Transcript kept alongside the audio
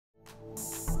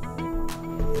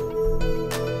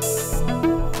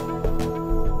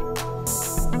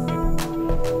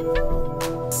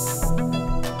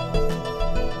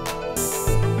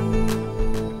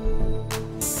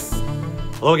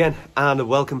Hello again and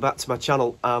welcome back to my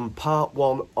channel. Part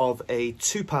one of a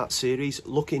two-part series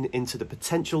looking into the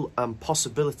potential and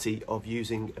possibility of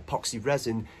using epoxy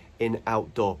resin in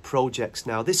outdoor projects.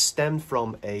 Now this stemmed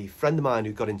from a friend of mine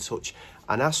who got in touch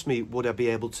and asked me would I be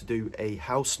able to do a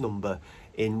house number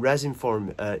in resin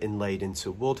form inlaid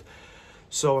into wood.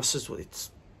 So I says, well,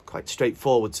 it's quite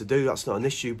straightforward to do, that's not an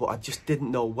issue, but I just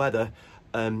didn't know whether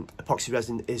epoxy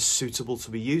resin is suitable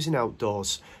to be using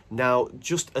outdoors. Now,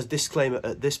 just as a disclaimer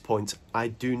at this point, I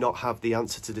do not have the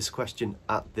answer to this question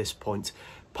at this point.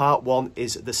 Part one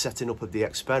is the setting up of the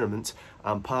experiment,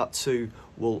 and part two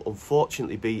will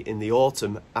unfortunately be in the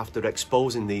autumn after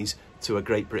exposing these to a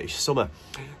great British summer.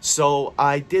 So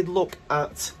I did look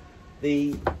at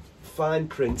the fine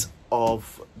print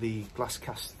of the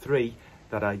Glasscast 3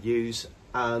 that I use,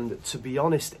 and to be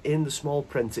honest, in the small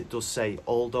print it does say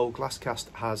although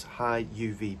Glasscast has high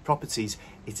UV properties,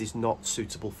 it is not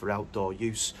suitable for outdoor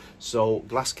use. So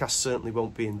Glasscast certainly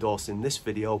won't be endorsed in this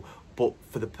video, but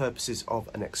for the purposes of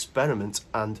an experiment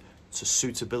and to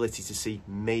suitability to see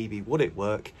maybe would it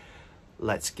work,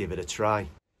 let's give it a try.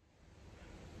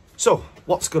 So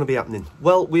what's going to be happening?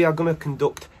 Well, we are going to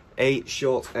conduct a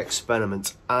short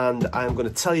experiment, and I'm going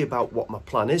to tell you about what my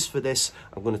plan is for this.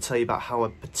 I'm going to tell you about how I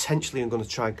potentially am going to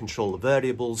try and control the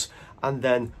variables, and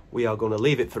then we are going to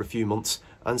leave it for a few months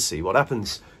and see what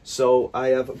happens. So I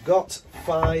have got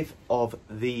 5 of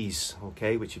these,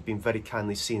 okay, which have been very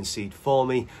kindly CNC'd for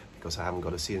me because I haven't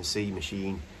got a CNC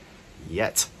machine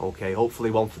yet. Okay, hopefully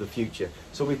one for the future.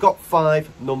 So we've got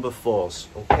 5 number 4s.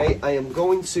 Okay, I am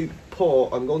going to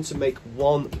I'm going to make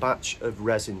one batch of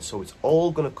resin, so it's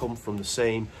all going to come from the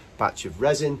same batch of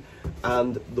resin,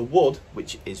 and the wood,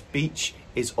 which is beech,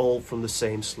 is all from the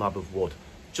same slab of wood,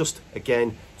 just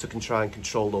again to try and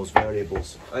control those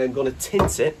variables. I am going to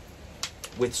tint it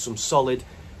with some solid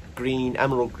green,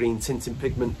 emerald green tinting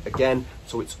pigment again,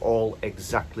 so it's all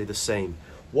exactly the same.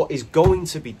 What is going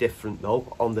to be different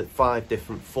though on the 5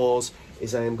 different 4s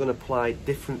is I am going to apply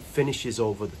different finishes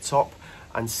over the top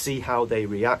and see how they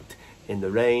react in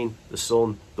the rain, the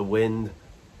sun, the wind,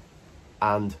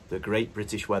 and the great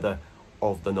British weather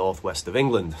of the northwest of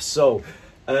England. So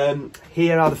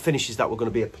here are the finishes that we're going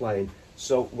to be applying.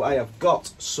 So I have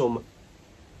got some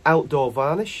outdoor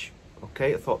varnish.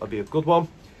 Okay, I thought that'd be a good one.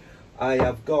 I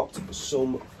have got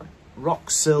some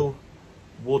Roxil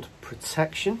wood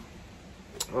protection,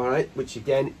 all right, which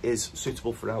again is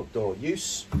suitable for outdoor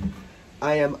use.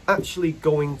 I am actually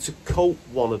going to coat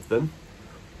one of them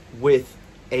with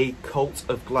a coat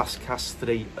of Glasscast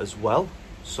 3 as well,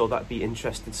 so that'd be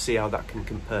interesting to see how that can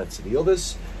compare to the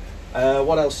others.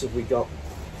 What else have we got?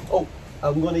 Oh,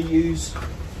 I'm going to use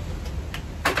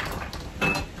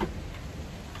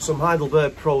some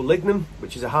Heidelberg Prolignum,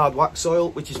 which is a hard wax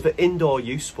oil, which is for indoor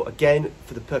use, but again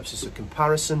for the purposes of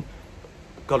comparison,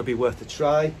 got to be worth a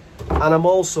try. And I'm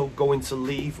also going to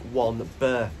leave one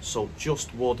bare, so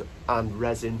just wood and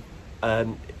resin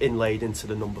inlaid into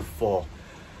the number 4.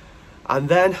 And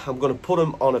then I'm going to put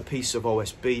them on a piece of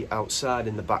OSB outside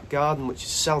in the back garden, which is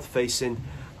south facing,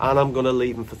 and I'm going to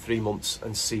leave them for 3 months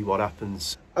and see what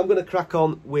happens. I'm going to crack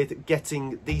on with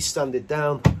getting these sanded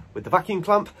down with the vacuum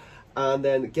clamp, and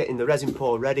then getting the resin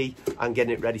pour ready and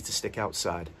getting it ready to stick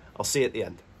outside. I'll see you at the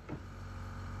end.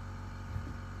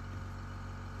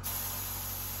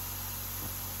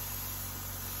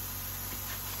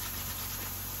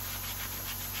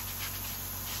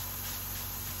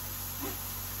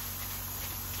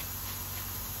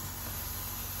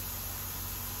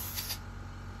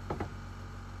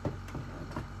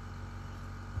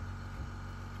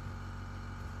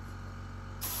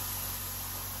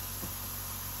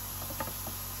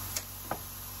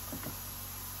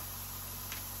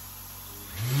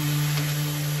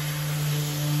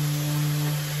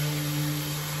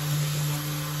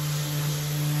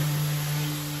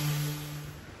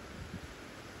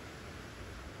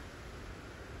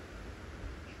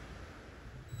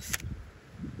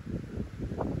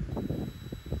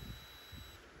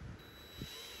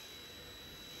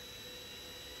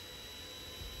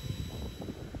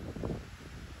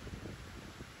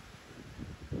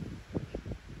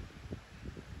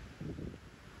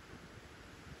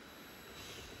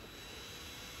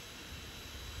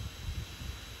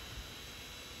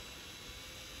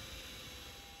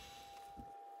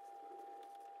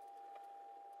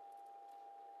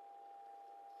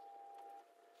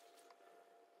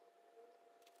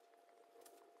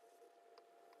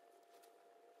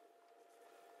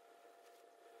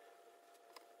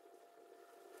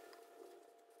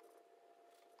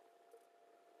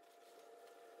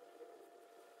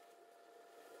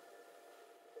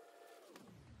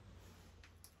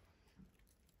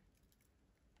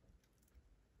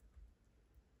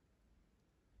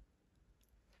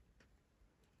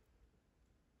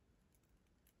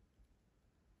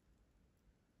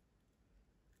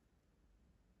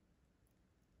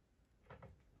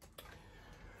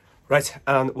 Right,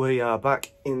 and we are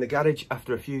back in the garage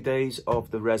after a few days of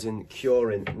the resin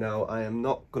curing. Now, I am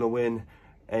not going to win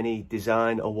any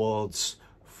design awards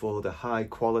for the high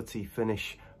quality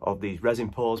finish of these resin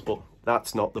pours, but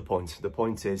that's not the point. The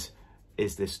point is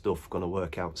this stuff going to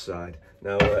work outside?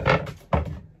 Now,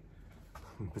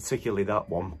 particularly that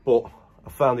one, but I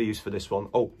found a use for this one.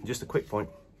 Oh, just a quick point.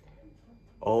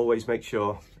 Always make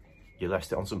sure you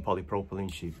rest it on some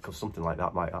polypropylene sheet, because something like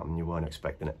that might happen, you weren't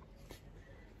expecting it.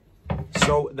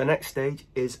 So the next stage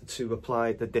is to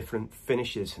apply the different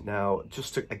finishes. Now,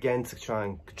 just to, again, to try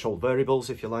and control variables,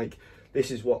 if you like,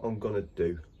 this is what I'm going to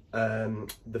do.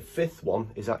 The fifth one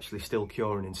is actually still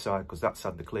curing inside, because that's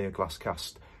had the clear glass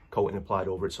cast coating applied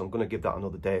over it. So I'm going to give that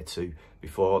another day or two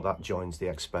before that joins the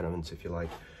experiment, if you like.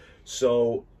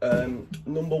 So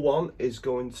number one is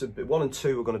going to be, 1 and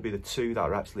 2 are going to be the two that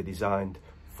are actually designed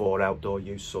for outdoor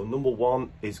use. So number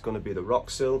 1 is going to be the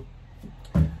Roxil.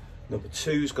 Number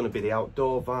 2 is going to be the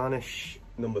outdoor varnish.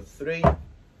 Number 3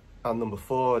 and number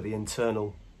 4 are the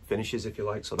internal finishes, if you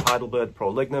like. So the Heidelberg,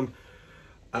 Prolignum,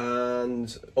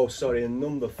 and and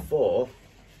number 4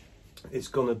 is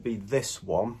going to be this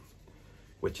one,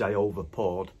 which I over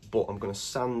poured, but I'm going to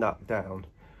sand that down,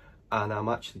 and I'm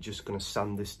actually just going to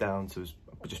sand this down to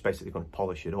just basically going to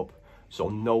polish it up. So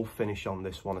no finish on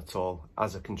this one at all,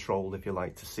 as a control, if you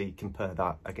like, to see, compare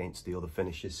that against the other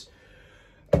finishes.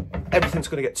 Everything's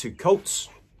going to get 2 coats.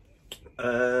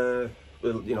 We'll,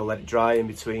 let it dry in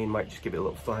between, might just give it a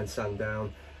little fine sand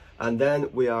down, and then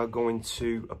we are going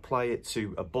to apply it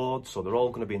to a board, so they're all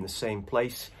going to be in the same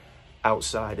place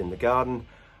outside in the garden,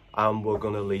 and we're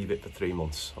going to leave it for 3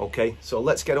 months. Okay, so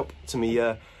let's get up to me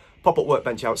pop-up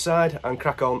workbench outside and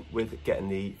crack on with getting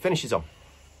the finishes on.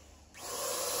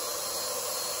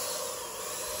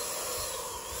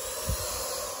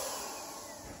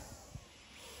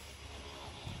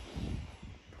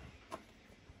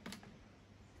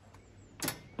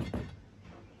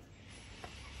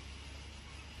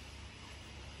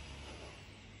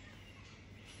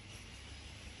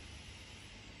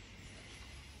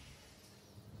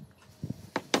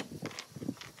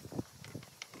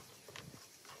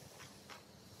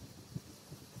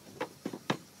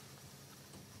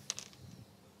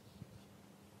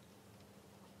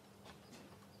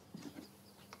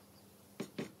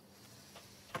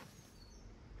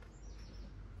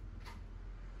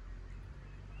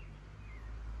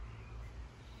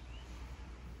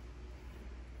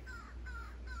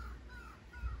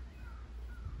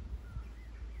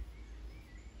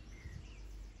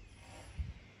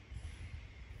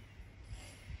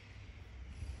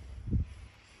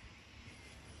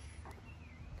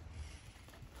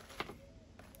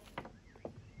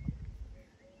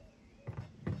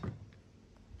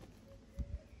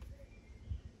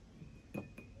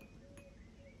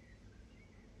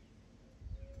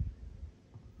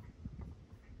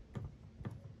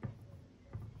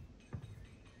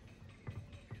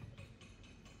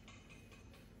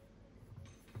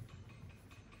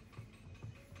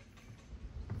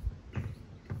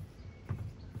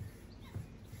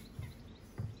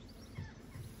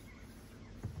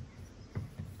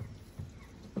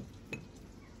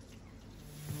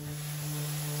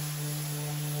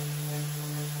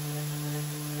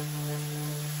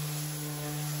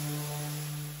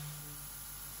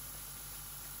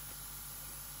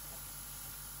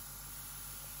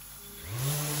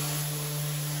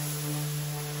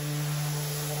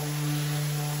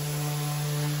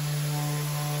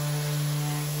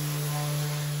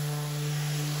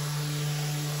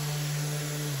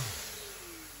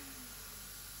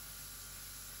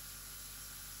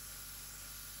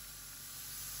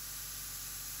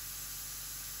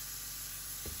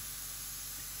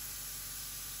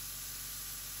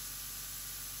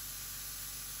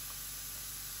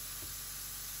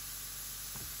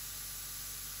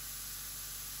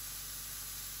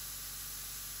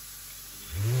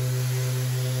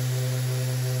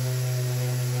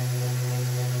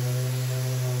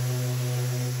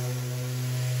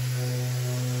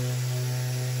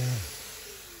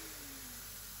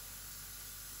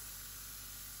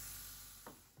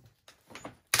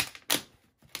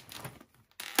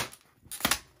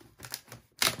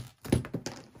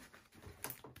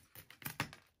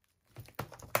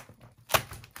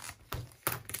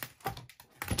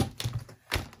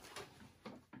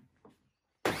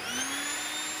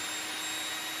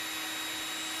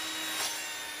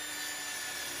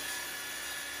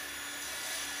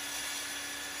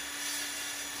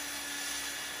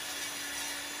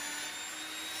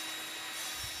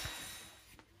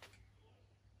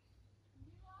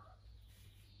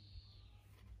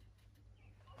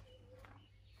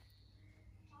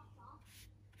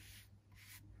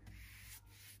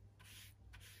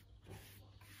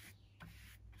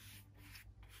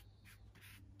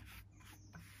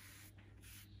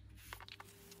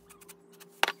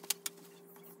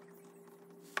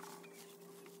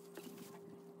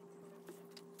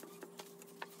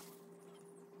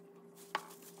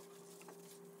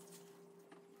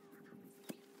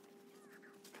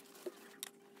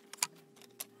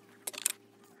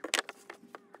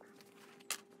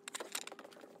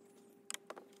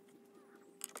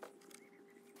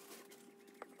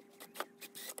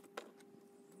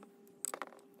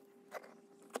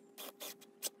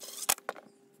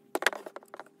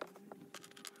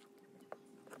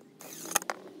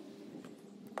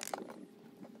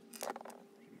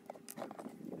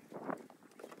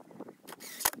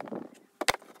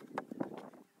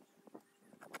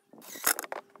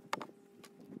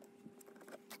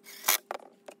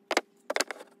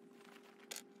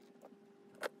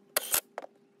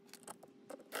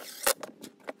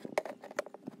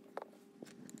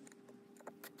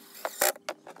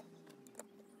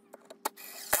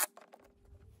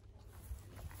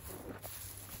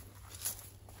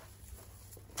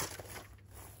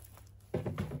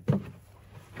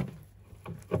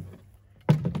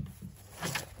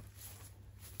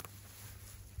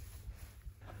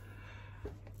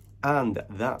 And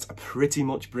that pretty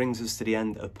much brings us to the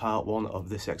end of part 1 of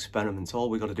this experiment. All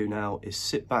we've got to do now is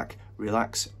sit back,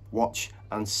 relax, watch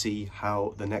and see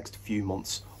how the next few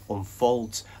months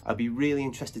unfolds. I'd be really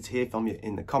interested to hear from you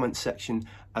in the comments section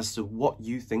as to what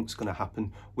you think is going to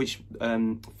happen, which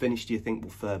finish do you think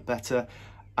will fare better,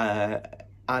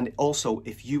 and also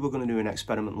if you were going to do an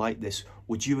experiment like this,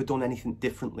 would you have done anything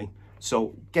differently?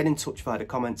 So get in touch via the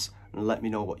comments and let me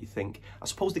know what you think. I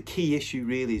suppose the key issue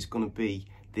really is going to be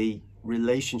the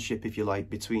relationship, if you like,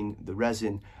 between the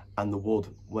resin and the wood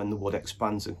when the wood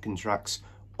expands and contracts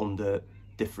under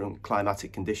different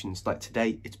climatic conditions. Like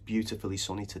today, it's beautifully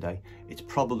sunny today. It's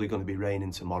probably going to be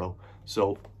raining tomorrow.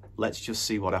 So let's just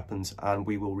see what happens and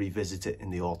we will revisit it in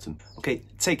the autumn. Okay,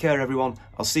 take care everyone.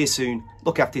 I'll see you soon.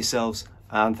 Look after yourselves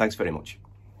and thanks very much.